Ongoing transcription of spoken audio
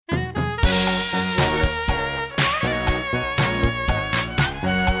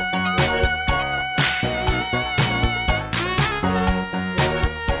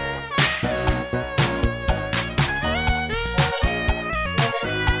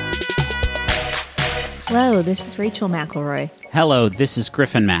Hello, this is Rachel McElroy. Hello, this is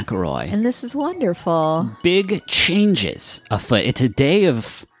Griffin McElroy. And this is wonderful. Big changes afoot. It's a day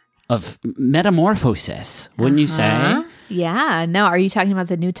of metamorphosis, wouldn't you say? Yeah. No, are you talking about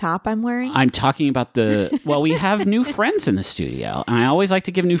the new top I'm wearing? I'm talking about we have new friends in the studio. And I always like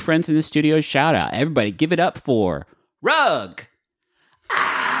to give new friends in the studio a shout out. Everybody, give it up for Rug.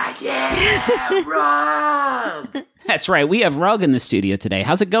 Yeah, Rug. That's right. We have Rug in the studio today.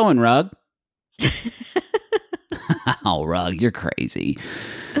 How's it going, Rug? Oh, Rug, you're crazy.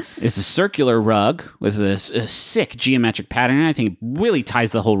 It's a circular rug with a sick geometric pattern. I think it really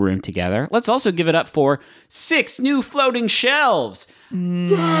ties the whole room together. Let's also give it up for 6 new floating shelves.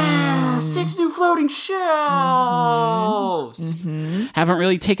 Yeah, 6 new floating shelves. Mm-hmm. Haven't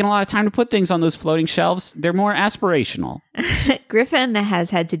really taken a lot of time to put things on those floating shelves. They're more aspirational. Griffin has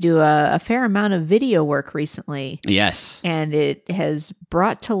had to do a fair amount of video work recently. Yes. And it has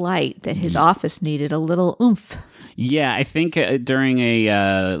brought to light that his office needed a little oomph. Yeah, I think during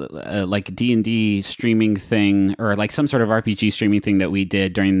a like D&D streaming thing, or like some sort of RPG streaming thing that we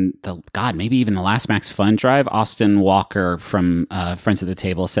did during maybe even the last Max Fun Drive, Austin Walker from Friends at the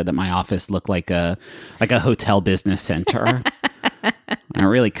Table said that my office looked like a hotel business center. And it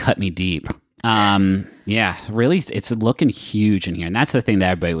really cut me deep. Yeah, really, it's looking huge in here. And that's the thing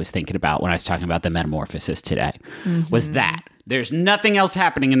that everybody was thinking about when I was talking about the metamorphosis today, was that there's nothing else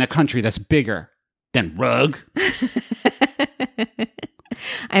happening in the country that's bigger than Rug.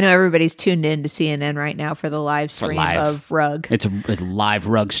 I know everybody's tuned in to CNN right now for the live stream of Rug. It's a live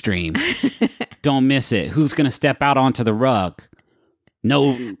Rug stream. Don't miss it. Who's going to step out onto the rug?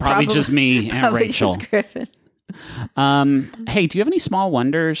 No, probably just me and Rachel. Just Griffin. Hey, do you have any small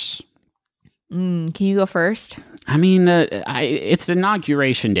wonders? Can you go first? I mean, it's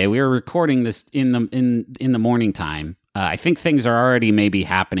inauguration day. We were recording this in the morning time. I think things are already maybe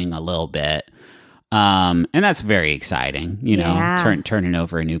happening a little bit. And that's very exciting, you know, turning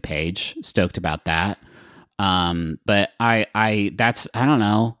over a new page. Stoked about that. But I don't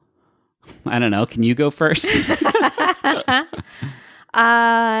know. Can you go first?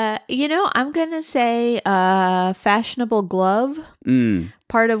 I'm going to say fashionable glove.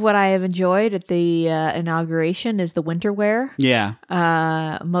 Part of what I have enjoyed at the inauguration is the winter wear. Yeah.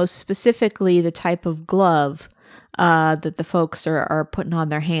 Most specifically, the type of glove that the folks are putting on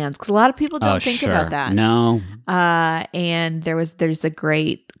their hands, because a lot of people don't think about that. No. And there's a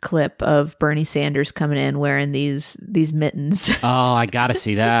great clip of Bernie Sanders coming in wearing these mittens. Oh, I gotta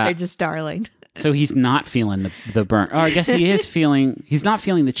see that. They're just darling. So he's not feeling the burn. Oh, I guess he is feeling. He's not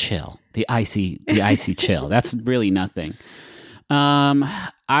feeling the chill, the icy chill. That's really nothing. I'm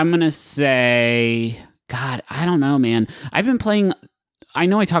gonna say, God, I don't know, man. I've been playing. I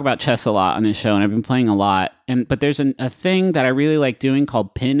know I talk about chess a lot on this show, and I've been playing a lot. But there's a thing that I really like doing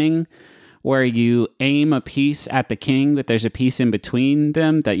called pinning, where you aim a piece at the king, but there's a piece in between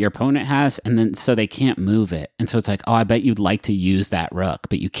them that your opponent has, and then so they can't move it. And so it's like, oh, I bet you'd like to use that rook,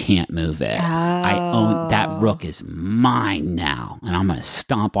 but you can't move it. I own that rook is mine now, and I'm gonna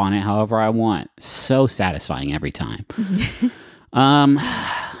stomp on it however I want. So satisfying every time.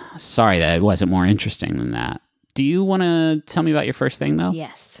 Sorry that it wasn't more interesting than that. Do you want to tell me about your first thing, though?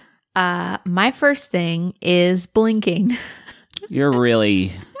 Yes. My first thing is blinking. You're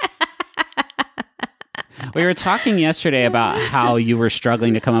really... We were talking yesterday about how you were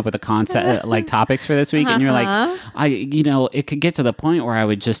struggling to come up with a concept, like topics for this week, and you're like, it could get to the point where I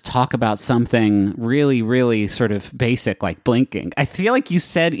would just talk about something really, really sort of basic, like blinking. I feel like you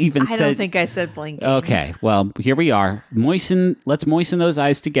I don't think I said blinking. Okay, well, here we are. Let's moisten those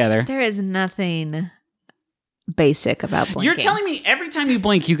eyes together. There is nothing basic about blinking. You're telling me every time you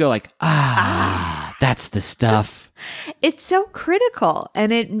blink, you go like, that's the stuff. It's so critical,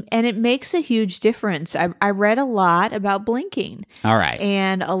 and it makes a huge difference. I read a lot about blinking. All right.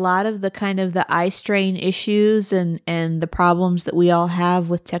 And a lot of the kind of the eye strain issues and the problems that we all have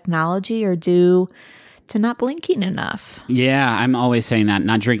with technology are due to not blinking enough. Yeah, I'm always saying that.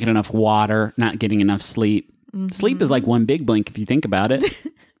 Not drinking enough water, not getting enough sleep. Mm-hmm. Sleep is like one big blink if you think about it. It's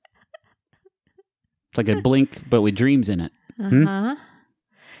like a blink, but with dreams in it.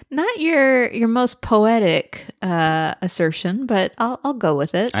 Not your most poetic assertion, but I'll go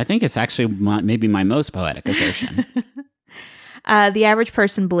with it. I think it's actually maybe my most poetic assertion. The average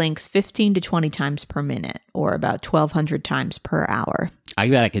person blinks 15 to 20 times per minute, or about 1,200 times per hour. I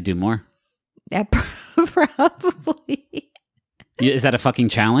bet I could do more. Yeah, probably. Is that a fucking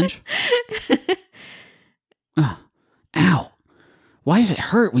challenge? Ow. Why does it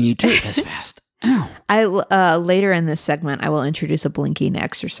hurt when you do it this fast? Ow. Later in this segment, I will introduce a blinking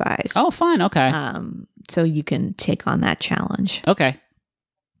exercise. Oh, fine. Okay. So you can take on that challenge. Okay.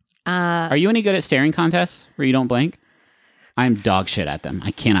 Are you any good at staring contests where you don't blink? I'm dog shit at them.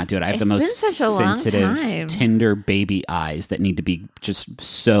 I cannot do it. I have the most sensitive, tender baby eyes that need to be just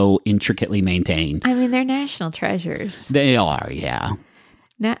so intricately maintained. I mean, they're national treasures. They are, yeah.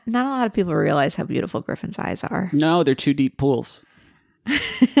 Not a lot of people realize how beautiful Griffin's eyes are. No, they're 2 deep pools.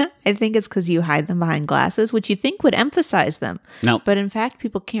 I think it's because you hide them behind glasses, which you think would emphasize them. No. But in fact,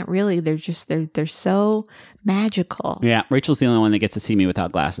 people can't really. They're so magical. Yeah, Rachel's the only one that gets to see me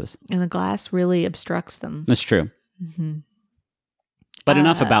without glasses. And the glass really obstructs them. That's true. Mm-hmm. But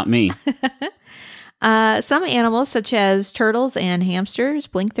enough about me. Some animals, such as turtles and hamsters,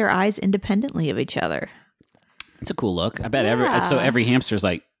 blink their eyes independently of each other. It's a cool look. I bet every hamster's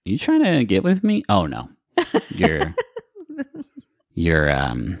like, "You trying to get with me?" Oh no, you're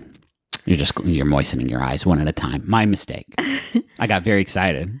moistening your eyes one at a time. My mistake. I got very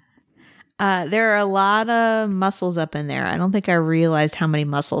excited. There are a lot of muscles up in there. I don't think I realized how many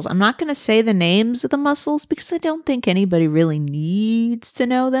muscles. I'm not going to say the names of the muscles because I don't think anybody really needs to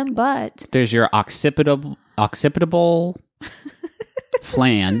know them, but... There's your occipital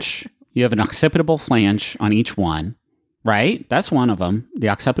flange. You have an occipital flange on each one, right? That's one of them. The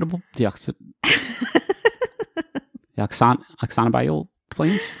oxynobial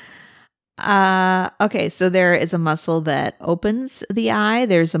flange. Okay, so there is a muscle that opens the eye.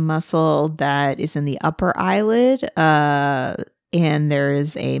 There's a muscle that is in the upper eyelid. And there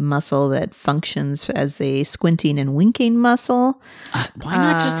is a muscle that functions as a squinting and winking muscle. Why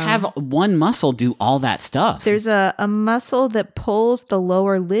not just have one muscle do all that stuff? There's a muscle that pulls the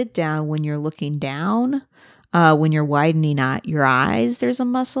lower lid down when you're looking down. When you're widening out your eyes, there's a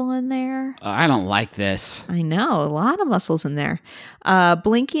muscle in there. I don't like this. I know, a lot of muscles in there.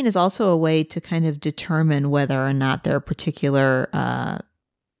 Blinking is also a way to kind of determine whether or not there are particular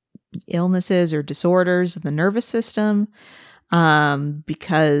illnesses or disorders of the nervous system,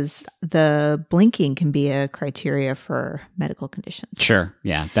 because the blinking can be a criteria for medical conditions. Sure.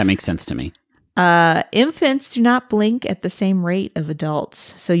 Yeah, that makes sense to me. Infants do not blink at the same rate of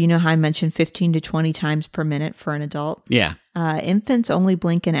adults. So you know how I mentioned 15 to 20 times per minute for an adult? Yeah. Infants only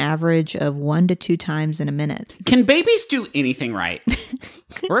blink an average of 1 to 2 times in a minute. Can babies do anything right?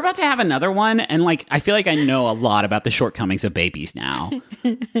 We're about to have another one, and I feel like I know a lot about the shortcomings of babies now.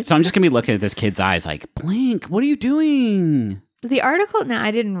 So I'm just going to be looking at this kid's eyes like, blink, what are you doing? The article, now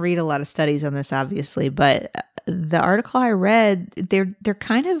I didn't read a lot of studies on this, obviously, but the article I read, they're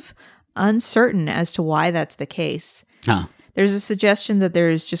kind of uncertain as to why that's the case. Huh. There's a suggestion that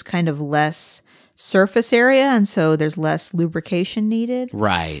there's just kind of less surface area, and so there's less lubrication needed.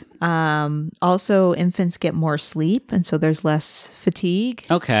 Right. Also, infants get more sleep, and so there's less fatigue.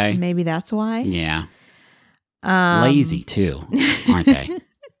 Okay. Maybe that's why. Yeah. Lazy too, aren't they?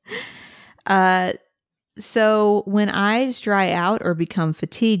 So when eyes dry out or become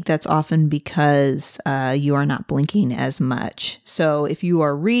fatigued, that's often because you are not blinking as much. So if you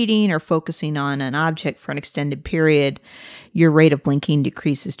are reading or focusing on an object for an extended period, your rate of blinking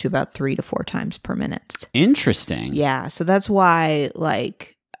decreases to about 3 to 4 times per minute. Interesting. Yeah. So that's why,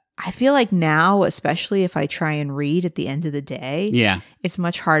 I feel like now, especially if I try and read at the end of the day, it's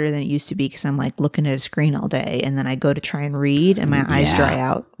much harder than it used to be because I'm looking at a screen all day, and then I go to try and read and my eyes dry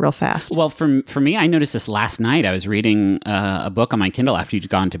out real fast. Well, for me, I noticed this last night. I was reading a book on my Kindle after you'd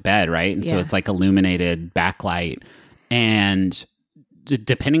gone to bed, right? And so it's illuminated backlight, and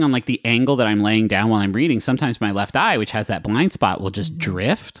depending on the angle that I'm laying down while I'm reading, sometimes my left eye, which has that blind spot, will just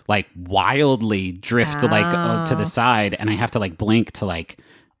drift, wildly drift to the side, and I have to blink to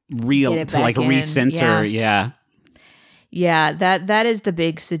recenter. Yeah, that is the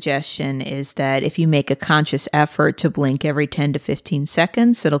big suggestion, is that if you make a conscious effort to blink every 10 to 15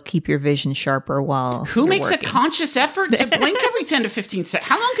 seconds, it'll keep your vision sharper while Who makes working. A conscious effort to blink every 10 to 15 seconds?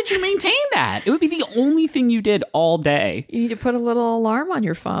 How long could you maintain that? It would be the only thing you did all day. You need to put a little alarm on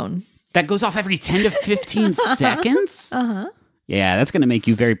your phone. That goes off every 10 to 15 seconds? Uh-huh. Yeah, that's going to make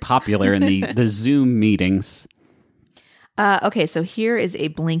you very popular in the Zoom meetings. Okay, so here is a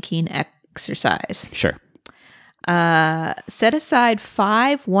blinking exercise. Sure. Set aside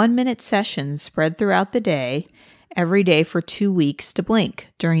 5 1-minute sessions spread throughout the day, every day for 2 weeks to blink.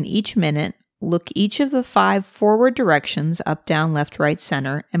 During each minute, look each of the 5 forward directions, up, down, left, right,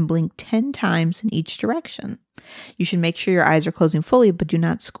 center, and blink 10 times in each direction. You should make sure your eyes are closing fully, but do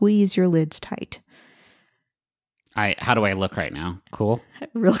not squeeze your lids tight. How do I look right now? Cool?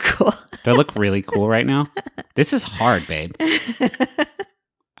 Real cool. Do I look really cool right now? This is hard, babe.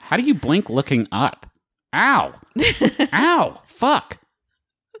 How do you blink looking up? Ow. Ow. Fuck.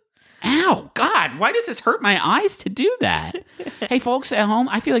 Ow. Ow, God, why does this hurt my eyes to do that? Hey, folks at home,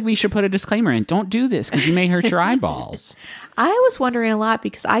 I feel like we should put a disclaimer in. Don't do this because you may hurt your eyeballs. I was wondering a lot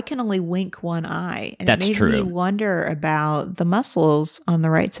because I can only wink one eye. And That's it made true. me wonder about the muscles on the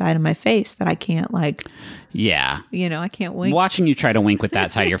right side of my face that I can't Yeah. I can't wink. Watching you try to wink with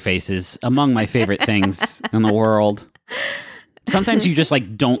that side of your face is among my favorite things in the world. Sometimes you just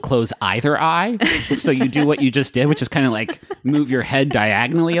don't close either eye. So you do what you just did, which is kind of move your head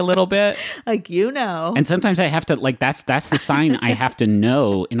diagonally a little bit. And sometimes I have to that's the sign I have to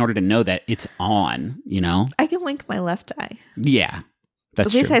know in order to know that it's on, I can wink my left eye. Yeah. That's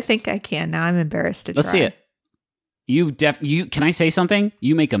At least true. I think I can. Now I'm embarrassed to Let's try. see it. You can I say something?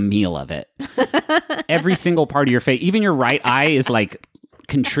 You make a meal of it. Every single part of your face, even your right eye is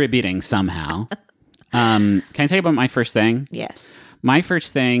contributing somehow. Can I tell you about my first thing? Yes. My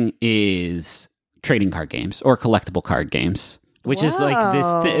first thing is trading card games or collectible card games, which is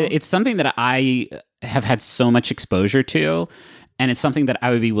it's something that I have had so much exposure to, and it's something that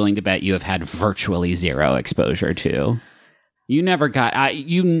I would be willing to bet you have had virtually zero exposure to. You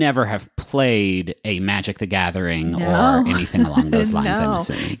never have played a Magic the Gathering or anything along those lines, I'm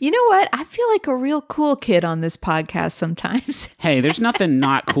assuming. You know what? I feel like a real cool kid on this podcast sometimes. Hey, there's nothing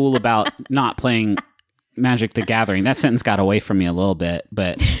not cool about not playing Magic the Gathering. That sentence got away from me a little bit,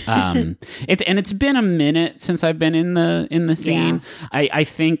 but it's been a minute since I've been in the scene. Yeah. I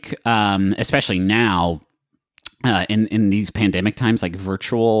think especially now in these pandemic times,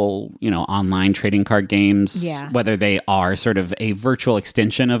 virtual, online trading card games, whether they are sort of a virtual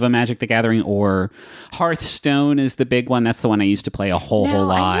extension of a Magic the Gathering or Hearthstone is the big one. That's the one I used to play a whole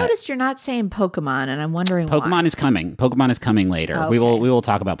lot. I noticed you're not saying Pokemon, and I'm wondering why. Pokemon is coming. Pokemon is coming later. Okay. We will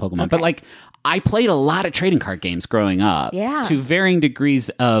talk about Pokemon. Okay. But I played a lot of trading card games growing up to varying degrees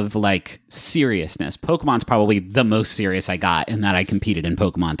of seriousness. Pokemon's probably the most serious I got in that I competed in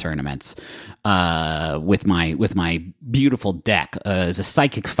Pokemon tournaments with my beautiful deck as a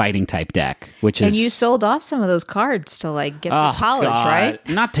psychic fighting type deck, and you sold off some of those cards to get through college, right?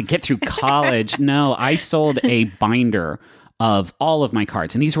 Not to get through college. No, I sold a binder of all of my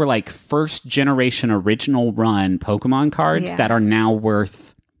cards, and these were first generation original run Pokemon cards that are now worth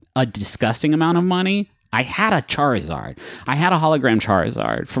a disgusting amount of money. I had a Charizard. I had a hologram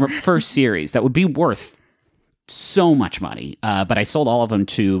Charizard from a first series that would be worth so much money. But I sold all of them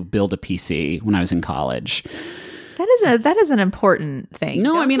to build a PC when I was in college. That is an important thing.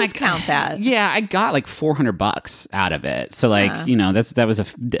 No, Don't I mean, discount that. Yeah, I got $400 out of it. So that was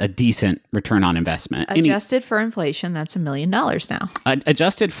a decent return on investment. Adjusted for inflation, that's $1 million now.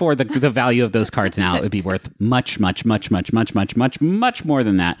 Adjusted for the value of those cards now, it would be worth much more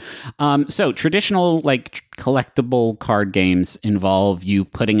than that. So traditional collectible card games involve you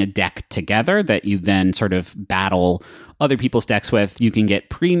putting a deck together that you then sort of battle other people's decks with. You can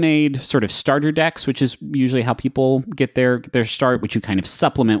get pre-made sort of starter decks, which is usually how people get their start, which you kind of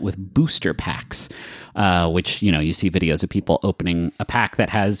supplement with booster packs, which, you see videos of people opening a pack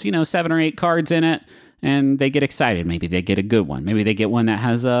that has, 7 or 8 cards in it, and they get excited. Maybe they get a good one. Maybe they get one that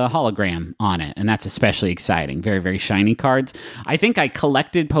has a hologram on it, and that's especially exciting. Very, very shiny cards. I think I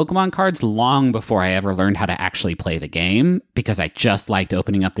collected Pokemon cards long before I ever learned how to actually play the game, because I just liked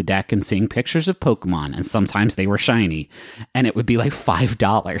opening up the deck and seeing pictures of Pokemon, and sometimes they were shiny, and it would be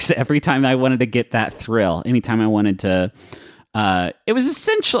 $5 every time I wanted to get that thrill. Anytime I wanted to... it was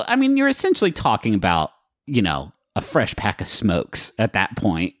essential. I mean, you're essentially talking about, a fresh pack of smokes at that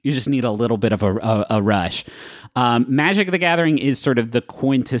point. You just need a little bit of a rush. Magic the Gathering is sort of the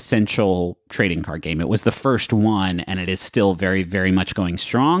quintessential trading card game. It was the first one, and it is still very, very much going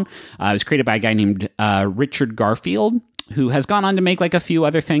strong. It was created by a guy named Richard Garfield, who has gone on to make a few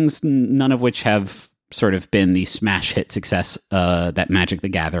other things, none of which have sort of been the smash hit success that Magic the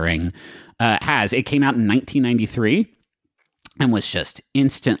Gathering has. It came out in 1993 and was just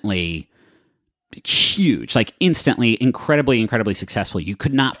instantly huge, instantly incredibly successful. You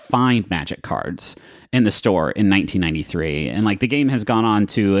could not find Magic cards in the store in 1993, and the game has gone on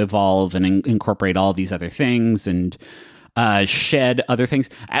to evolve and incorporate all these other things and shed other things.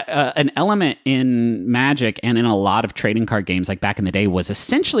 An element in Magic and in a lot of trading card games back in the day was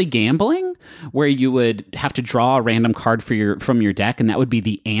essentially gambling, where you would have to draw a random card from your deck, and that would be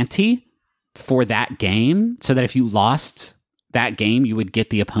the ante for that game, so that if you lost that game, you would get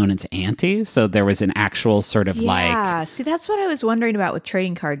the opponent's ante. So there was an actual sort of see, that's what I was wondering about with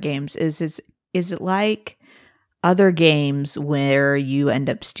trading card games. Is it like other games where you end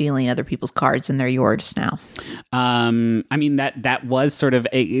up stealing other people's cards and they're yours now? I mean, that was sort of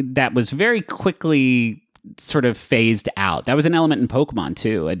that was very quickly sort of phased out. That was an element in Pokemon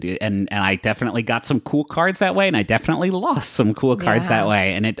too, and I definitely got some cool cards that way, and I definitely lost some cool cards that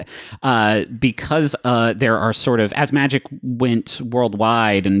way. And it because there are sort of, as Magic went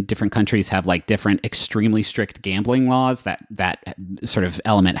worldwide and different countries have like different extremely strict gambling laws, that sort of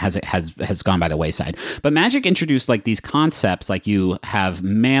element has gone by the wayside. But Magic introduced like these concepts, like you have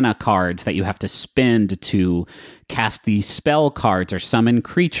mana cards that you have to spend to cast these spell cards or summon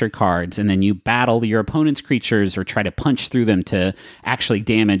creature cards, and then you battle your opponent's creatures or try to punch through them to actually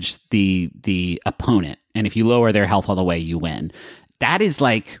damage the opponent. And if you lower their health all the way, you win. That is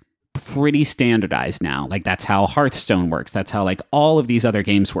like pretty standardized now. Like that's how Hearthstone works. That's how like all of these other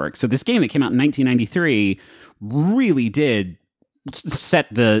games work. So this game that came out in 1993 really did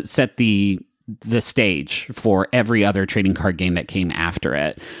set the stage for every other trading card game that came after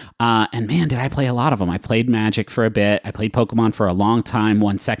it. And man, did I play a lot of them. I played Magic for a bit. I played Pokemon for a long time,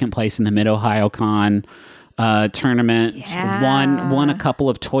 won second place in the Mid-Ohio Con tournament, won a couple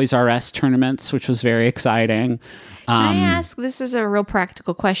of Toys R Us tournaments, which was very exciting. Can I ask, this is a real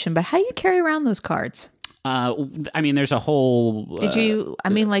practical question, but how do you carry around those cards? I mean, there's a whole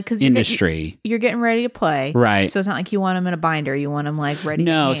because industry. You're getting ready to play, right? So it's not like you want them in a binder. You want them like ready.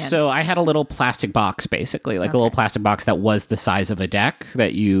 No, in hand. so I had a little plastic box, basically, like a little plastic box that was the size of a deck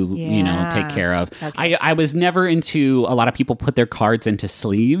that you take care of. Okay. I was never into. A lot of people put their cards into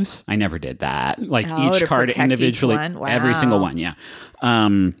sleeves. I never did that. Like each card individually, every single one. Yeah,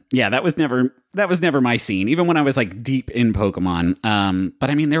 that was never my scene, even when I was like deep in Pokemon. But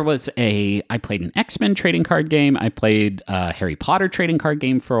I mean, I played an X-Men trading card game. I played a Harry Potter trading card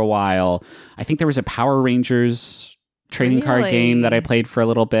game for a while. I think there was a Power Rangers trading card game that I played for a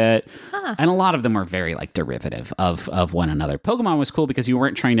little bit. Huh. And a lot of them were very like derivative of one another. Pokemon was cool because you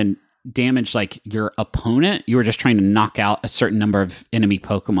weren't trying to damage like your opponent. You were just trying to knock out a certain number of enemy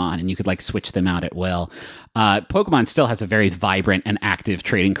Pokemon, and you could like switch them out at will. Pokemon still has a very vibrant and active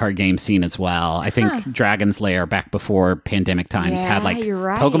trading card game scene as well. I think Dragon's Lair back before pandemic times had like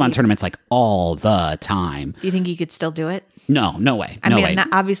Pokemon tournaments like all the time. Do you think you could still do it? No way. I mean,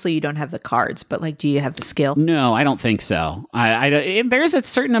 obviously you don't have the cards, but like, do you have the skill? No, I don't think so. There's a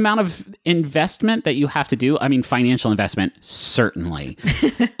certain amount of investment that you have to do. I mean, financial investment, certainly.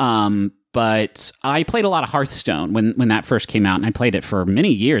 But I played a lot of Hearthstone when that first came out, and I played it for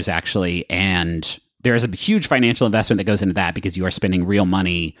many years, actually. And there's a huge financial investment that goes into that because you are spending real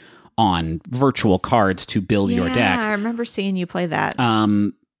money on virtual cards to build your deck. Yeah, I remember seeing you play that.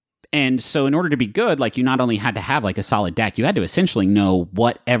 And so in order to be good, like you not only had to have like a solid deck, you had to essentially know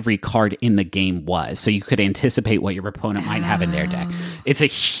what every card in the game was. So you could anticipate what your opponent might have in their deck. It's a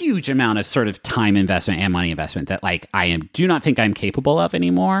huge amount of sort of time investment and money investment that like do not think I'm capable of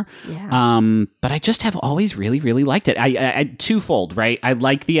anymore. Yeah. But I just have always really, really liked it. I twofold, right? I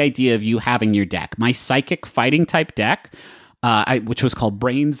like the idea of you having your deck. My psychic fighting type deck, which was called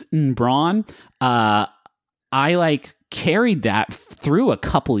Brains and Brawn, I like carried that through a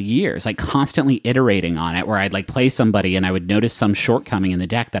couple years, like constantly iterating on it, where I'd like play somebody and I would notice some shortcoming in the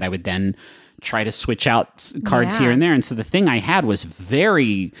deck that I would then try to switch out cards here and there. And so the thing I had was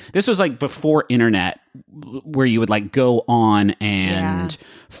this was like before internet, where you would like go on and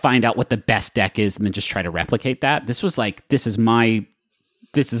find out what the best deck is and then just try to replicate that. This was like, this is my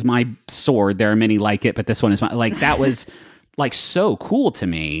sword. There are many like it, but this one is my, like, that was like so cool to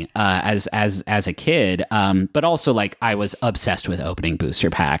me as a kid, but also like I was obsessed with opening booster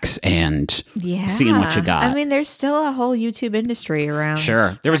packs and seeing what you got. I mean, there's still a whole YouTube industry around.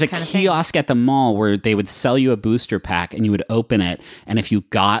 Sure, there was a kiosk at the mall where they would sell you a booster pack and you would open it, and if you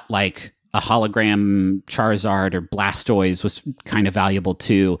got like a hologram Charizard or Blastoise was kind of valuable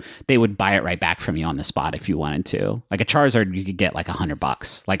too, they would buy it right back from you on the spot if you wanted to. Like a Charizard, you could get like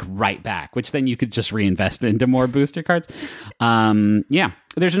 $100, like right back, which then you could just reinvest into more booster cards.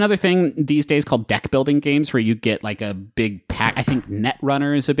 There's another thing these days called deck building games where you get like a big pack. I think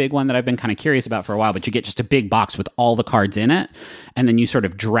Netrunner is a big one that I've been kind of curious about for a while, but you get just a big box with all the cards in it, and then you sort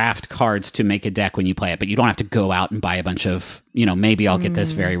of draft cards to make a deck when you play it, but you don't have to go out and buy a bunch of, maybe I'll get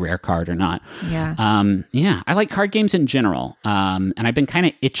this very rare card or not. Yeah. I like card games in general. And I've been kind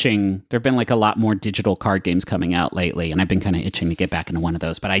of itching. There've been like a lot more digital card games coming out lately, and I've been kind of itching to get back into one of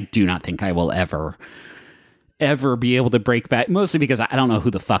those, but I do not think I will ever be able to break back, mostly because I don't know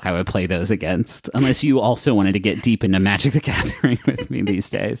who the fuck I would play those against, unless you also wanted to get deep into Magic the Gathering with me these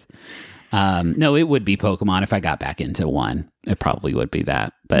days. No, it would be Pokemon if I got back into one. It probably would be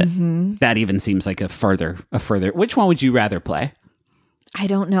that, but that even seems like a further. Which one would you rather play? I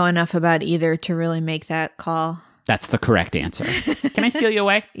don't know enough about either to really make that call. That's the correct answer. Can I steal you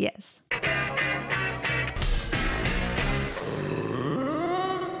away? Yes.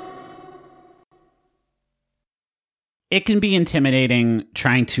 it can be intimidating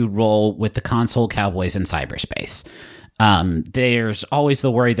trying to roll with the console cowboys in cyberspace. There's always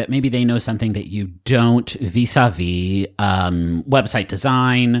the worry that maybe they know something that you don't vis-a-vis website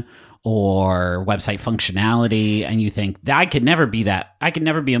design or website functionality, and you think, I could never be that. I could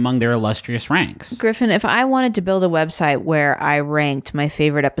never be among their illustrious ranks. Griffin, if I wanted to build a website where I ranked my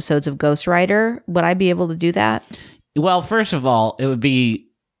favorite episodes of Ghost Rider, would I be able to do that? Well, first of all, it would be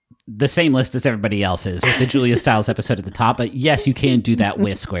the same list as everybody else's with the Julia Stiles episode at the top. But yes, you can do that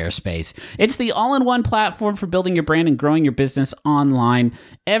with Squarespace. It's the all-in-one platform for building your brand and growing your business online.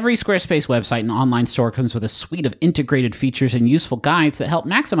 Every Squarespace website and online store comes with a suite of integrated features and useful guides that help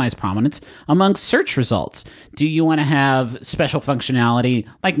maximize prominence among search results. Do you want to have special functionality,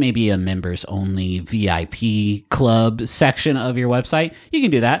 like maybe a members-only VIP club section of your website? You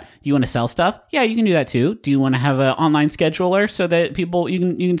can do that. Do you want to sell stuff? Yeah, you can do that too. Do you want to have an online scheduler so that people you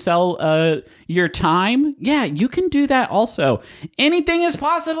can sell your time? Yeah, you can do that also. Anything is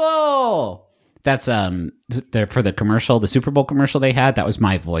possible. That's for the commercial, the Super Bowl commercial they had. That was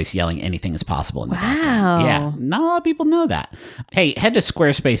my voice yelling anything is possible in the background. Yeah, not a lot of people know that. Hey, head to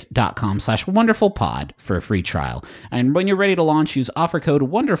squarespace.com/wonderfulpod for a free trial. And when you're ready to launch, use offer code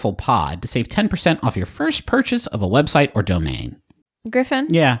WonderfulPod to save 10% off your first purchase of a website or domain. Griffin?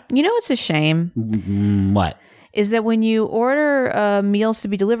 Yeah. You know what's a shame? What? Is that when you order meals to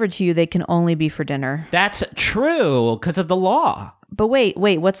be delivered to you, they can only be for dinner. That's true because of the law. But wait,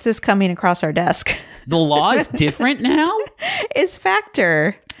 what's this coming across our desk? The law is different now? It's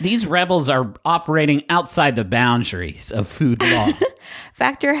Factor. These rebels are operating outside the boundaries of food law.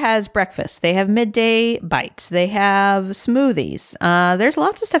 Factor has breakfast. They have midday bites. They have smoothies. There's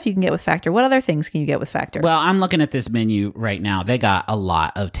lots of stuff you can get with Factor. What other things can you get with Factor? Well, I'm looking at this menu right now. They got a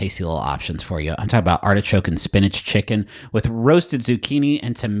lot of tasty little options for you. I'm talking about artichoke and spinach chicken with roasted zucchini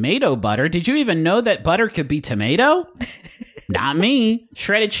and tomato butter. Did you even know that butter could be tomato? Not me.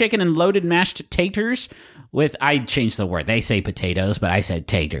 Shredded chicken and loaded mashed taters with, I changed the word. They say potatoes, but I said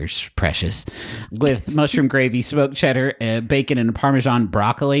taters, precious. With mushroom gravy, smoked cheddar, bacon, and Parmesan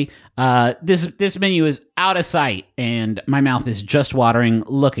broccoli. This menu is out of sight, and my mouth is just watering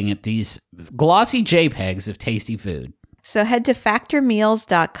looking at these glossy JPEGs of tasty food. So head to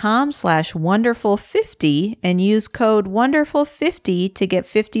factormeals.com/wonderful50 and use code wonderful50 to get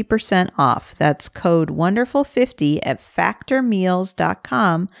 50% off. That's code wonderful50 at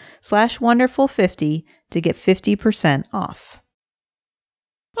factormeals.com/wonderful50 to get 50% off.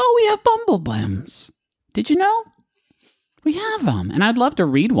 Oh, we have Bumblebems. Did you know? We have them. And I'd love to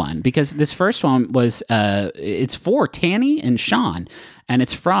read one because this first one was, it's for Tanny and Sean. And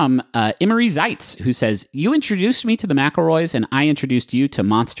it's from Emery Zeitz, who says, "You introduced me to the McElroys and I introduced you to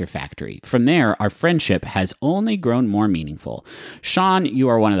Monster Factory. From there, our friendship has only grown more meaningful. Sean, you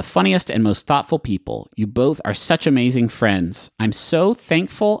are one of the funniest and most thoughtful people. You both are such amazing friends. I'm so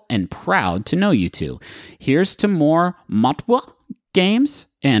thankful and proud to know you two. Here's to more Motwa games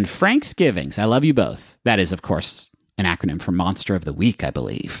and Franksgivings. I love you both." That is, of course, an acronym for Monster of the Week, I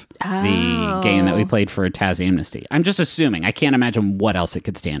believe. Oh. The game that we played for Taz Amnesty. I'm just assuming. I can't imagine what else it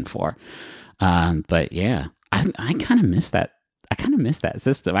could stand for. But yeah, I kind of miss that. I kind of miss that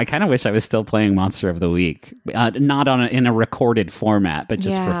system. I kind of wish I was still playing Monster of the Week, not in a recorded format, but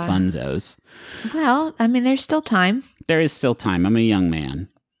just for funzos. Well, I mean, there's still time. There is still time. I'm a young man.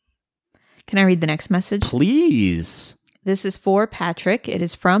 Can I read the next message? Please. This is for Patrick. It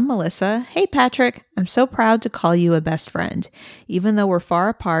is from Melissa. "Hey, Patrick. I'm so proud to call you a best friend. Even though we're far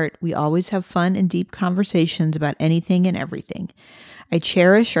apart, we always have fun and deep conversations about anything and everything. I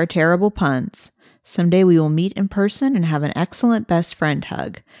cherish our terrible puns. Someday we will meet in person and have an excellent best friend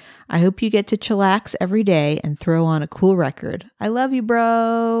hug. I hope you get to chillax every day and throw on a cool record. I love you,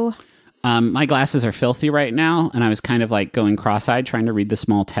 bro." My glasses are filthy right now, and I was kind of like going cross-eyed trying to read the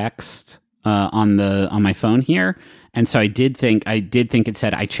small text on my phone here. And so I did think it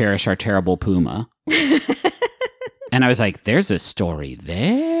said, "I cherish our terrible puma." And I was like, there's a story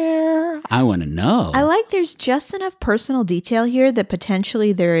there. I want to know. I like there's just enough personal detail here that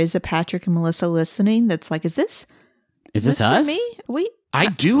potentially there is a Patrick and Melissa listening that's like, is this us? For me? I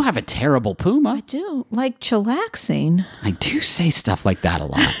do have a terrible puma. I do. Like chillaxing. I do say stuff like that a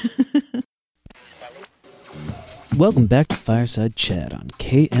lot. Welcome back to Fireside Chat on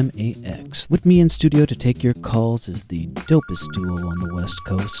KMAX. With me in studio to take your calls is the dopest duo on the West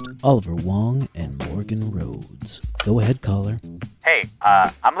Coast, Oliver Wong and Morgan Rhodes. Go ahead, caller. Hey,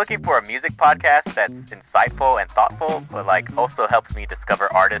 I'm looking for a music podcast that's insightful and thoughtful, but also helps me discover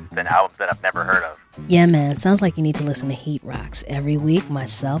artists and albums that I've never heard of. Yeah, man. Sounds like you need to listen to Heat Rocks. Every week,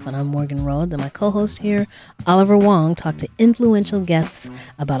 myself, and I'm Morgan Rhodes, and my co-host here, Oliver Wong, talk to influential guests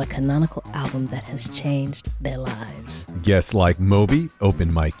about a canonical album that has changed their lives. Guests like Moby,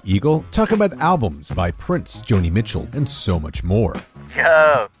 Open Mike Eagle, talk about albums by Prince, Joni Mitchell, and so much more.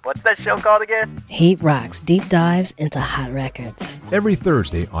 Yo, what's that show called again? Heat Rocks, deep dives into hot records. Every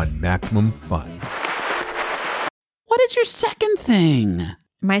Thursday on Maximum Fun. What is your second thing?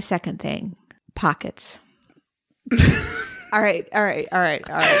 My second thing, pockets. All right. But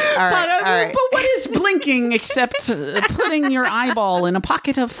what is blinking except putting your eyeball in a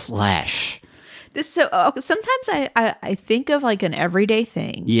pocket of flesh? Sometimes I think of like an everyday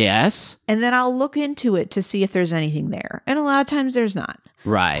thing. Yes. And then I'll look into it to see if there's anything there. And a lot of times there's not.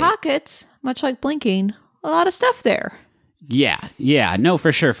 Right. Pockets, much like blinking, a lot of stuff there. Yeah. No,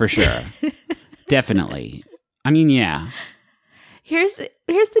 for sure. Definitely. I mean, yeah. Here's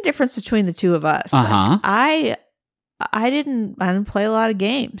the difference between the two of us. Uh-huh. Like, I didn't play a lot of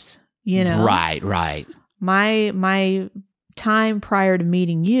games, you know. Right. My time prior to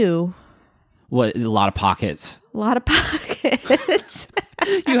meeting you, What, a lot of pockets. a lot of pockets.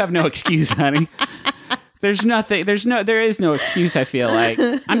 You have no excuse, honey. There is no excuse, I feel like.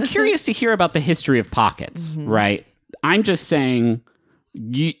 I'm curious to hear about the history of pockets, right? I'm just saying,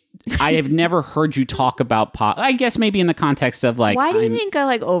 I have never heard you talk about I guess maybe in the context of like... Why do you think I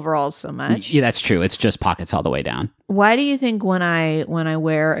like overalls so much? Yeah, that's true. It's just pockets all the way down. Why do you think when I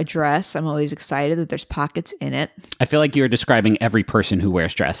wear a dress, I'm always excited that there's pockets in it? I feel like you're describing every person who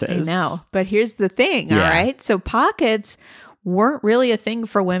wears dresses. I know. But here's the thing, Yeah. all right? So pockets weren't really a thing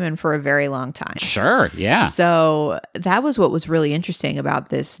for women for a very long time. Sure, yeah. So that was what was really interesting about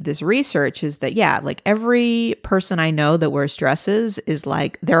this research is that, yeah, like every person I know that wears dresses is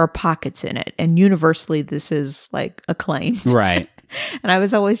like, there are pockets in it. And universally, this is like acclaimed. Right. And I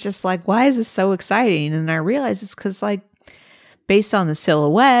was always just like, why is this so exciting? And I realized it's because like, based on the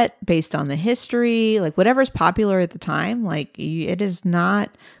silhouette, based on the history, like whatever's popular at the time, like it is not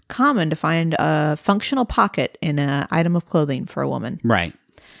common to find a functional pocket in an item of clothing for a woman. Right.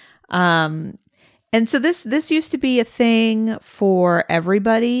 And so this used to be a thing for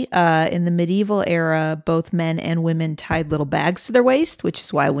everybody. In the medieval era, both men and women tied little bags to their waist, which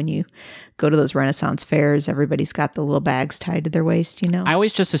is why when you go to those Renaissance fairs, everybody's got the little bags tied to their waist, you know? I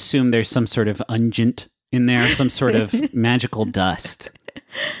always just assume there's some sort of unguent in there, some sort of magical dust.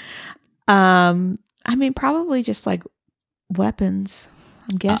 I mean, probably just like weapons,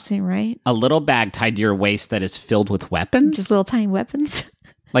 I'm guessing, right? A little bag tied to your waist that is filled with weapons? Just little tiny weapons,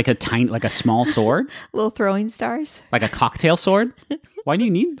 like a small sword? little throwing stars. Like a cocktail sword? Why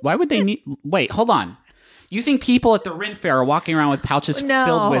would they need, wait, hold on. You think people at the Ren Fair are walking around with pouches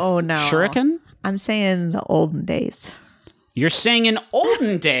filled with shuriken? I'm saying the olden days. You're saying in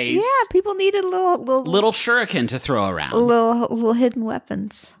olden days? Yeah, people needed little shuriken to throw around. little hidden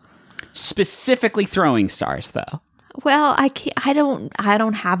weapons. Specifically throwing stars, though. Well, I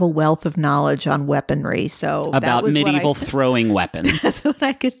don't have a wealth of knowledge on weaponry, so About that was medieval throwing weapons. That's what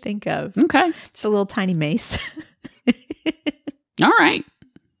I could think of. Okay. Just a little tiny mace. All right.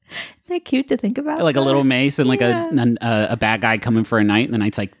 Isn't that cute to think about? Like a little mace and like Yeah. a bad guy coming for a night, and the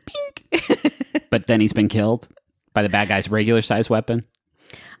knight's like, pink. But then he's been killed by the bad guy's regular size weapon.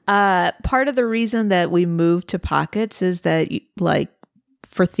 Part of the reason that we moved to pockets is that, like,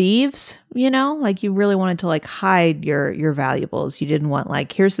 for thieves, you know, like you really wanted to like hide your valuables. You didn't want like,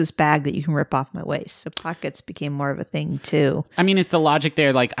 here's this bag that you can rip off my waist. So pockets became more of a thing too. I mean, is the logic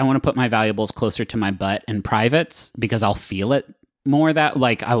there like, I want to put my valuables closer to my butt and privates because I'll feel it more that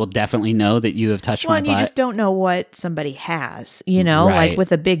like I will definitely know that you have touched my And butt. you just don't know what somebody has, you know, Right. like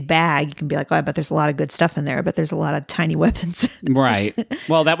with a big bag, you can be like, oh, I bet there's a lot of good stuff in there, but there's a lot of tiny weapons. Right.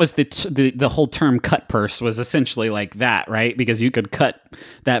 Well, that was the whole term cut purse was essentially like that, right? Because you could cut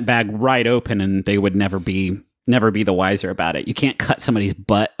that bag right open and they would never be the wiser about it. You can't cut somebody's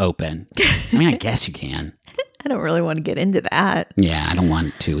butt open. I mean, I guess you can. I don't really want to get into that. Yeah, I don't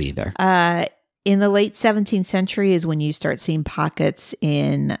want to either. In the late 17th century is when you start seeing pockets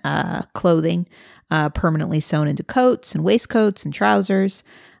in clothing, permanently sewn into coats and waistcoats and trousers.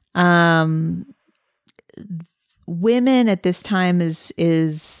 Women at this time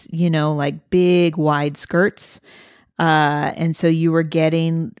is you know, like big wide skirts. And so you were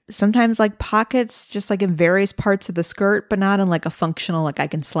getting sometimes like pockets just like in various parts of the skirt, but not in like a functional, like I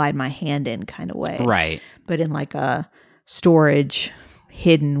can slide my hand in kind of way. Right. But in like a storage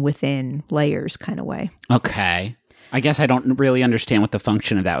hidden within layers kind of way. Okay. I guess I don't really understand what the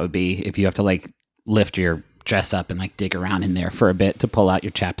function of that would be if you have to like lift your dress up and like dig around in there for a bit to pull out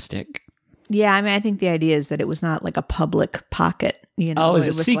your chapstick. Yeah, I mean, I think the idea is that it was not like a public pocket. You know, Oh, it was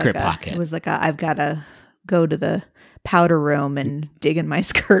a secret like pocket. It was like I've got to go to the powder room and dig in my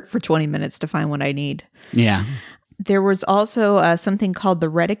skirt for 20 minutes to find what I need. Yeah. There was also something called the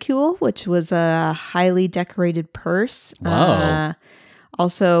reticule, which was a highly decorated purse. Whoa.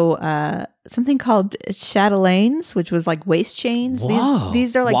 Also, something called chatelaines, which was like waist chains. Whoa.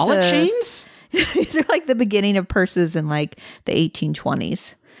 These are like wallet chains? These are like the beginning of purses in like the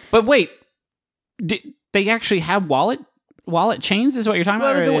 1820s. But wait, did they actually have wallet chains? Is what you're talking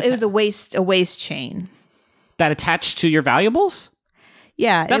Well, about? it was a waist chain. That attached to your valuables?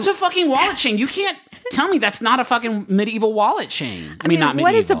 Yeah, That's a fucking wallet chain. You can't tell me that's not a fucking medieval wallet chain. I mean, not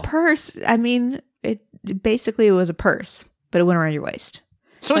medieval. What is a purse? I mean, it was a purse, but it went around your waist.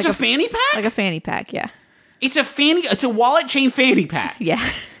 So like it's a fanny pack? Like a fanny pack, yeah. It's a wallet chain fanny pack. Yeah.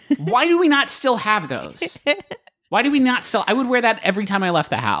 Why do we not still have those? Why do we not still? I would wear that every time I left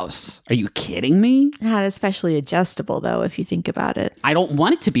the house. Are you kidding me? Not especially adjustable, though, if you think about it. I don't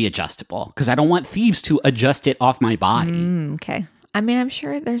want it to be adjustable because I don't want thieves to adjust it off my body. Okay. I mean, I'm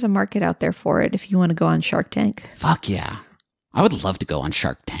sure there's a market out there for it if you want to go on Shark Tank. Fuck yeah. I would love to go on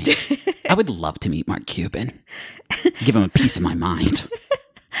Shark Tank. I would love to meet Mark Cuban. Give him a piece of my mind.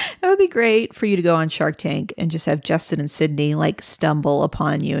 That would be great for you to go on Shark Tank and just have Justin and Sydney like stumble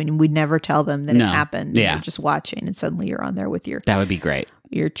upon you and we'd never tell them that it happened. Yeah. You're just watching and suddenly you're on there with That would be great.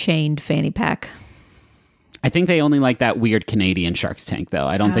 your chained fanny pack. I think they only like that weird Canadian Shark's Tank, though.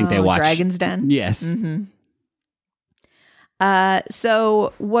 I don't think they watch Dragon's Den? Yes. Mm-hmm.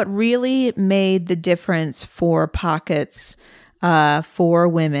 So what really made the difference for pockets for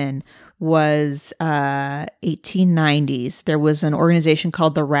women was 1890s. There was an organization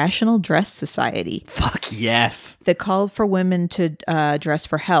called the Rational Dress Society Fuck yes. that called for women to dress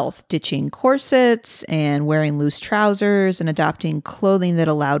for health, ditching corsets and wearing loose trousers and adopting clothing that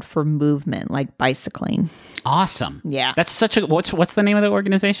allowed for movement, like bicycling. Awesome. Yeah. That's such a what's the name of the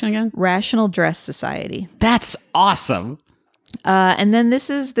organization again? Rational Dress Society. That's awesome. And then this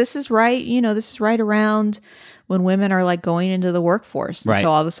is right, this is right around when women are like going into the workforce. And Right. so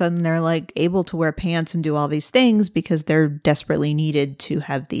all of a sudden they're like able to wear pants and do all these things because they're desperately needed to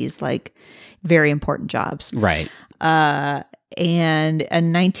have these like very important jobs. Right. And a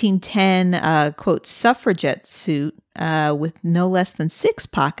 1910 quote suffragette suit with no less than 6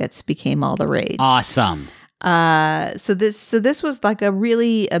 pockets became all the rage. Awesome. So this was like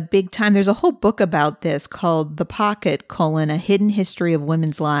a big time. There's a whole book about this called The Pocket: A Hidden History of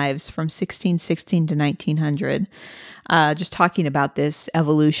Women's Lives from 1616 to 1900. Just talking about this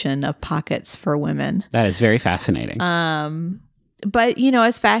evolution of pockets for women. That is very fascinating. But,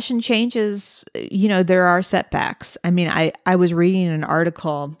 as fashion changes, there are setbacks. I mean, I was reading an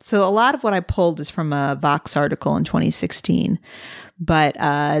article. So a lot of what I pulled is from a Vox article in 2016. But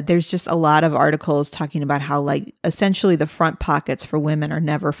there's just a lot of articles talking about how, like, essentially the front pockets for women are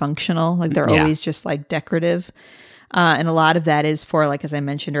never functional. Like, they're always just, like, decorative. And a lot of that is for, like, as I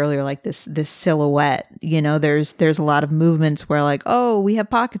mentioned earlier, like this silhouette. There's a lot of movements where, like, oh, we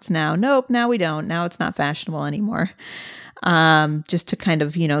have pockets now. Nope, now we don't. Now it's not fashionable anymore. Just to kind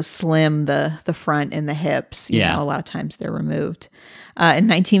of, slim the front and the hips. A lot of times they're removed. In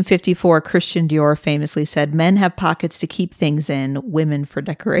 1954, Christian Dior famously said, "Men have pockets to keep things in, women for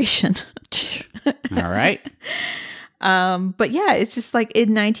decoration." All right. But yeah, it's just like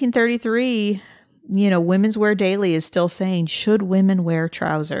in 1933, Women's Wear Daily is still saying, should women wear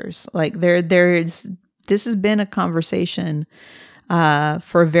trousers? Like this has been a conversation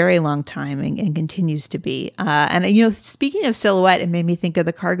for a very long time and continues to be. And speaking of silhouette, it made me think of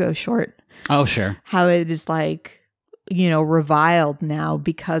the cargo short. Oh, sure. How it is like, reviled now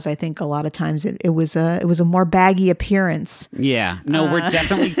because I think a lot of times it was a more baggy appearance. Yeah. No,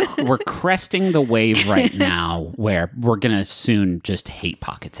 we're cresting the wave right now where we're going to soon just hate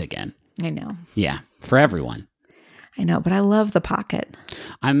pockets again. I know. Yeah. For everyone. I know, but I love the pocket.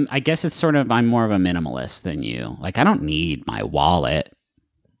 I guess it's I'm more of a minimalist than you. Like, I don't need my wallet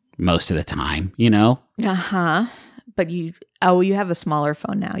most of the time, Uh-huh. But you have a smaller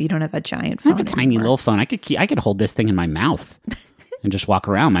phone now. You don't have a giant phone. I have a tiny little phone. I could hold this thing in my mouth and just walk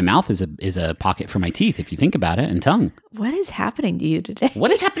around. My mouth is a pocket for my teeth, if you think about it, and tongue. What is happening to you today? What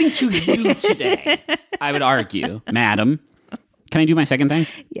is happening to you today? I would argue, madam. Can I do my second thing?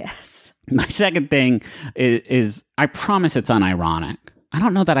 Yes. My second thing is I promise it's unironic. I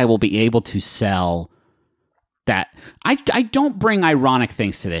don't know that I will be able to sell that. I don't bring ironic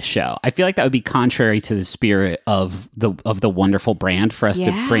things to this show. I feel like that would be contrary to the spirit of the wonderful brand for us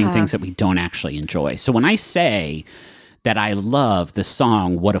to bring things that we don't actually enjoy. So when I say that I love the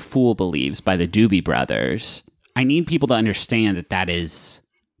song "What a Fool Believes" by the Doobie Brothers, I need people to understand that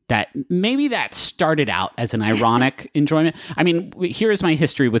that maybe that started out as an ironic enjoyment. I mean, here is my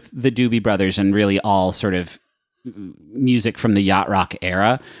history with the Doobie Brothers and really all sort of music from the yacht rock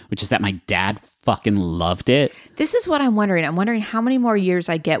era, which is that my dad fucking loved it. This is what I'm wondering. I'm wondering how many more years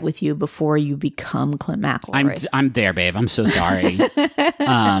I get with you before you become Clint McElroy. I'm there, babe. I'm so sorry.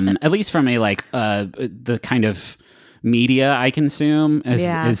 At least from a the kind of media I consume,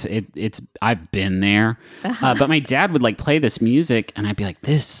 I've been there. But my dad would like play this music, and I'd be like,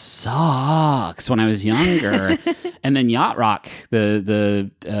 "This sucks." When I was younger, and then Yacht Rock, the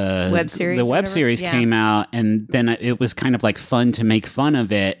web series came out, and then it was kind of like fun to make fun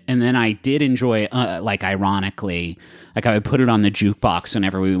of it. And then I did enjoy, like ironically, like I would put it on the jukebox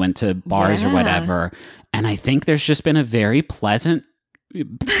whenever we went to bars or whatever. And I think there's just been a very pleasant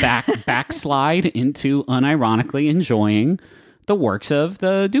backslide into unironically enjoying the works of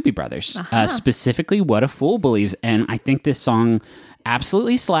the Doobie Brothers, specifically What a Fool Believes. And I think this song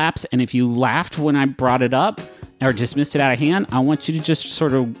absolutely slaps. And if you laughed when I brought it up or dismissed it out of hand, I want you to just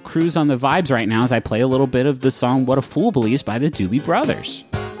sort of cruise on the vibes right now as I play a little bit of the song What a Fool Believes by the Doobie Brothers.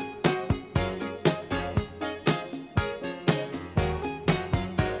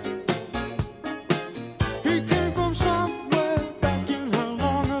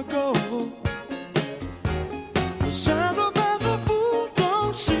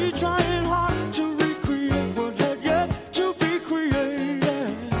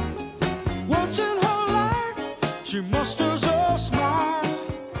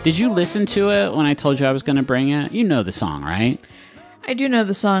 Did you listen to it when I told you I was going to bring it? You know the song, right? I do know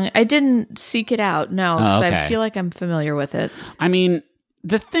the song. I didn't seek it out, no, because I feel like I'm familiar with it. I mean,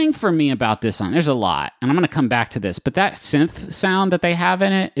 the thing for me about this song, there's a lot, and I'm going to come back to this, but that synth sound that they have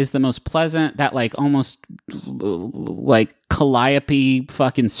in it is the most pleasant, that like almost like calliope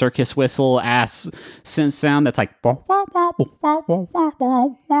fucking circus whistle ass synth sound that's like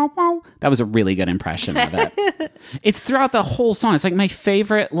that was a really good impression of it. It's throughout the whole song. It's like my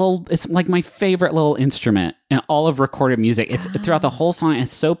favorite little instrument in all of recorded music. It's throughout the whole song.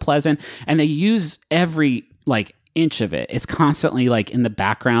 It's so pleasant, and they use every like inch of it. It's constantly like in the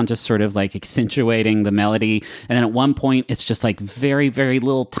background, just sort of like accentuating the melody. And then at one point, it's just like very, very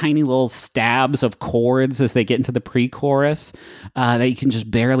little, tiny little stabs of chords as they get into the pre-chorus that you can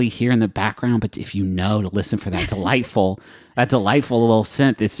just barely hear in the background. But if you know to listen for that delightful little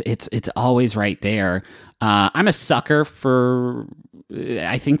synth, it's always right there. I'm a sucker for.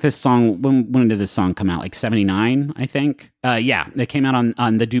 I think this song. When did this song come out? Like 79, I think. Yeah, it came out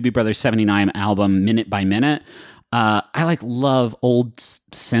on the Doobie Brothers 79 album, Minute by Minute. I love old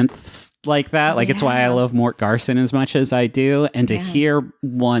synths like that. Like it's why I love Mort Garson as much as I do. And to hear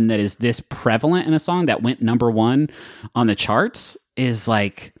one that is this prevalent in a song that went #1 on the charts is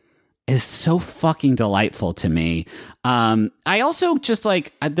so fucking delightful to me. I also just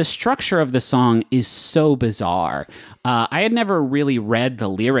like the structure of the song is so bizarre. I had never really read the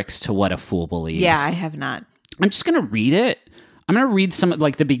lyrics to What a Fool Believes. Yeah, I have not. I'm just going to read it. I'm going to read some of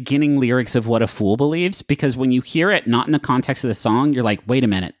like the beginning lyrics of What a Fool Believes, because when you hear it not in the context of the song, you're like, wait a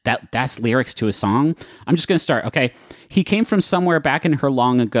minute, that's lyrics to a song? I'm just going to start. Okay. He came from somewhere back in her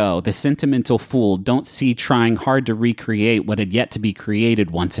long ago. The sentimental fool, don't see trying hard to recreate what had yet to be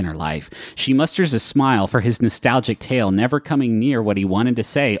created once in her life. She musters a smile for his nostalgic tale, never coming near what he wanted to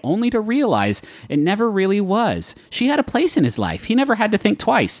say, only to realize it never really was. She had a place in his life. He never had to think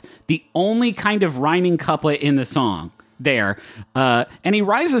twice. The only kind of rhyming couplet in the song. There, and he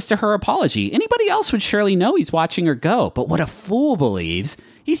rises to her apology. Anybody else would surely know he's watching her go, but what a fool believes.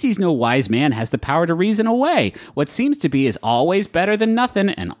 He sees no wise man has the power to reason away. What seems to be is always better than nothing,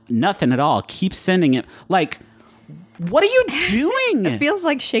 and nothing at all keeps sending it. Like, what are you doing? It feels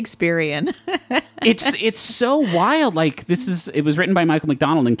like Shakespearean. It's so wild. Like it was written by Michael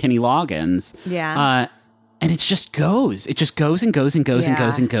McDonald and Kenny Loggins. Yeah. And it just goes. It just goes and goes and goes and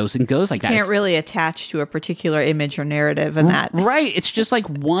goes and goes and goes like that. Can't really attach to a particular image or narrative in that. Right. It's just like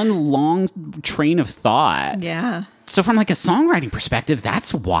one long train of thought. Yeah. So from like a songwriting perspective,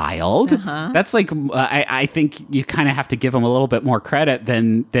 that's wild. That's like, I think you kind of have to give them a little bit more credit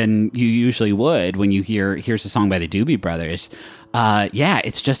than you usually would when you here's a song by the Doobie Brothers.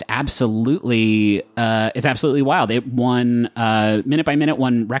 It's just absolutely, it's absolutely wild. It won, Minute by Minute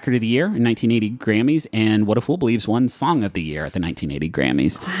won Record of the Year in 1980 Grammys, and What a Fool Believes won Song of the Year at the 1980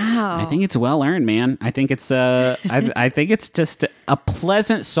 Grammys. Wow. I think it's well earned, man. I think it's, I think it's just a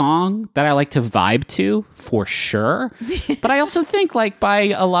pleasant song that I like to vibe to for sure. But I also think like by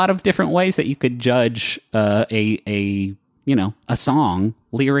a lot of different ways that you could judge, a song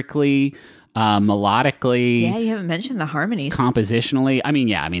lyrically, Melodically, Yeah, you haven't mentioned the harmonies. compositionally.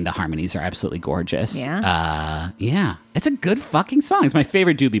 The harmonies are absolutely gorgeous. Yeah. Yeah. It's a good fucking song. It's my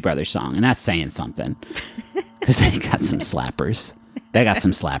favorite Doobie Brothers song, and that's saying something. Because they got some slappers. They got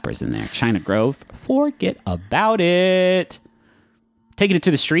some slappers in there. China Grove, forget about it. Taking it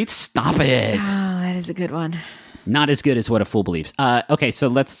to the streets, stop it. Oh, that is a good one. Not as good as What a Fool Believes. Okay, so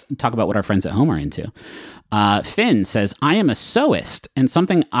let's talk about what our friends at home are into. Finn says, I am a sewist, and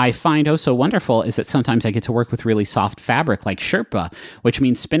something I find oh so wonderful is that sometimes I get to work with really soft fabric like Sherpa, which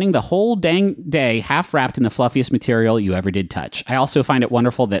means spending the whole dang day half wrapped in the fluffiest material you ever did touch. I also find it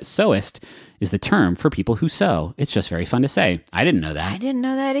wonderful that sewist is the term for people who sew. It's just very fun to say. I didn't know that. I didn't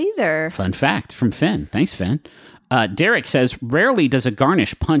know that either. Fun fact from Finn. Thanks, Finn. Derek says, rarely does a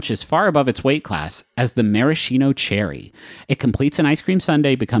garnish punch as far above its weight class as the maraschino cherry. It completes an ice cream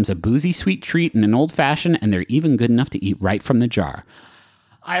sundae, becomes a boozy sweet treat and an old-fashioned, and they're even good enough to eat right from the jar.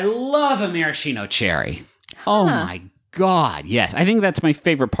 I love a maraschino cherry. Oh my God, yes. I think that's my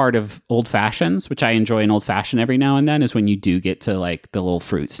favorite part of old-fashions, which I enjoy an old-fashioned every now and then, is when you do get to like the little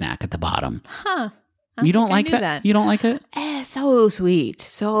fruit snack at the bottom. Huh. You don't like knew that? that. You don't like it? So sweet.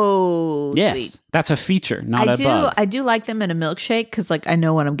 So Yes. sweet. That's a feature, not a bug. I do like them in a milkshake because, like, I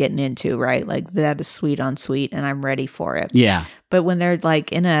know what I'm getting into, right? Like, that is sweet on sweet, and I'm ready for it. Yeah. But when they're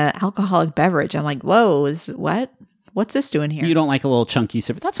like in a alcoholic beverage, I'm like, whoa, what? What's this doing here? You don't like a little chunky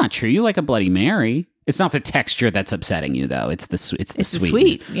sip. That's not true. You like a Bloody Mary. It's not the texture that's upsetting you, though. It's the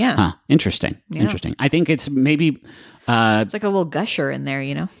sweet. Yeah. Huh. Interesting. Yeah. Interesting. I think it's maybe. It's like a little gusher in there,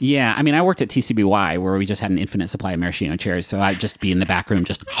 you know? Yeah. I mean, I worked at TCBY where we just had an infinite supply of maraschino cherries, so I'd just be in the back room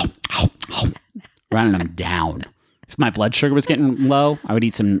just running them down. If my blood sugar was getting low, I would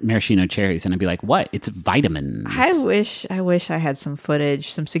eat some maraschino cherries, and I'd be like, "What? It's vitamins." I wish I had some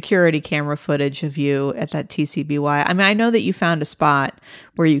footage, some security camera footage of you at that TCBY. I mean, I know that you found a spot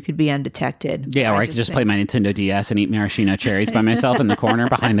where you could be undetected. Yeah, or I could just play my Nintendo DS and eat maraschino cherries by myself in the corner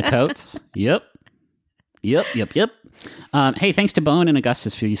behind the coats. Yep. Hey, thanks to Bone and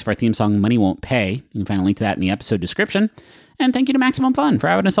Augustus for our theme song, Money Won't Pay. You can find a link to that in the episode description. And thank you to Maximum Fun for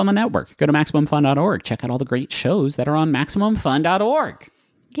having us on the network. Go to MaximumFun.org. Check out all the great shows that are on MaximumFun.org.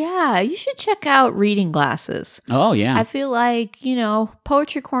 Yeah, you should check out Reading Glasses. Oh, yeah. I feel like,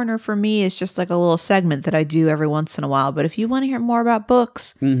 Poetry Corner for me is just like a little segment that I do every once in a while. But if you want to hear more about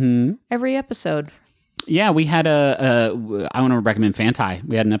books, every episode. Yeah, we had I want to recommend Fantai.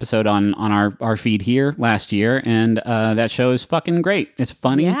 We had an episode on our feed here last year, and that show is fucking great. It's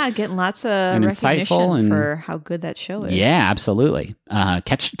funny. Yeah, getting lots of and recognition for how good that show is. Yeah, absolutely.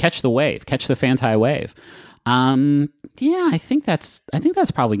 Catch the wave. Catch the Fantai wave. Yeah, I think that's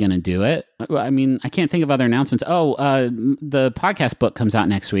probably going to do it. I mean, I can't think of other announcements. The podcast book comes out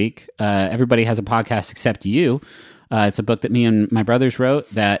next week. Everybody has a podcast except you. It's a book that me and my brothers wrote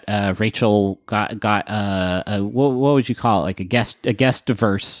that Rachel got what would you call it? Like a guest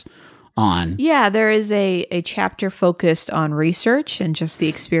verse on. Yeah, there is a chapter focused on research and just the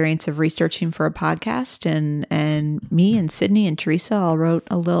experience of researching for a podcast, and me and Sydney and Teresa all wrote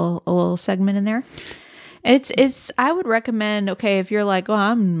a little segment in there. It's I would recommend, okay, if you're like,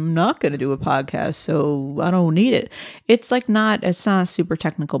 I'm not going to do a podcast, so I don't need it. It's not a super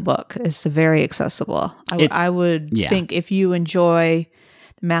technical book. It's very accessible. I would think if you enjoy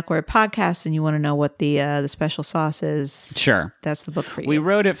the MacWare podcast and you want to know what the special sauce is, sure, that's the book for you. We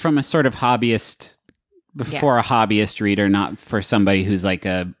wrote it from a sort of hobbyist, for a hobbyist reader, not for somebody who's like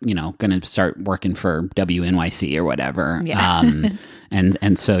going to start working for WNYC or whatever. Yeah.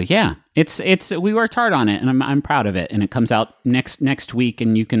 And so, yeah, it's we worked hard on it, and I'm proud of it. And it comes out next week,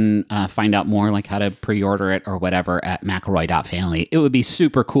 and you can find out more, like how to pre-order it or whatever at McElroy.family. It would be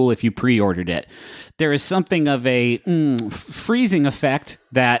super cool if you pre-ordered it. There is something of a freezing effect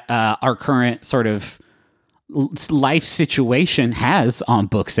that our current sort of life situation has on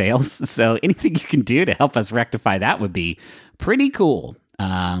book sales. So anything you can do to help us rectify that would be pretty cool.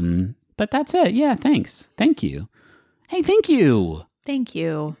 But that's it. Yeah, thanks. Thank you. Hey, thank you. Thank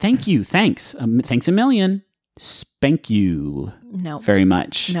you. Thank you. Thanks. Thanks a million. Spank you. No. Very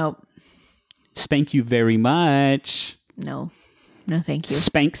much. Nope. Spank you very much. No, thank you.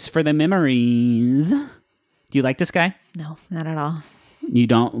 Spanks for the memories. Do you like this guy? No, not at all. You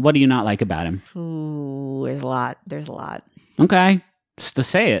don't? What do you not like about him? Ooh, there's a lot. Okay. Just to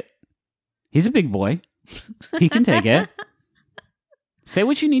say it. He's a big boy. He can take it. Say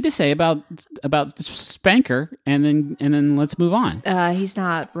what you need to say about Spanker, and then let's move on. He's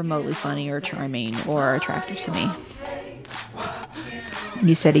not remotely funny or charming or attractive to me.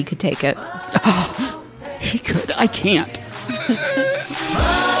 You said he could take it. He could. I can't.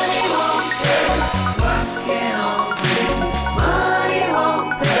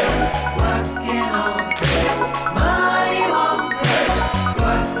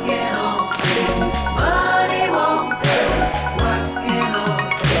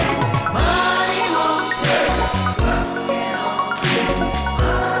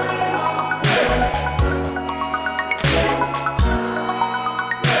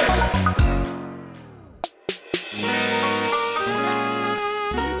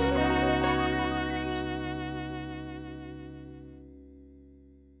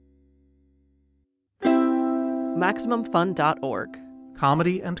 MaximumFun.org.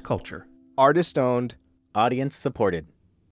 Comedy and culture. Artist owned. Audience supported.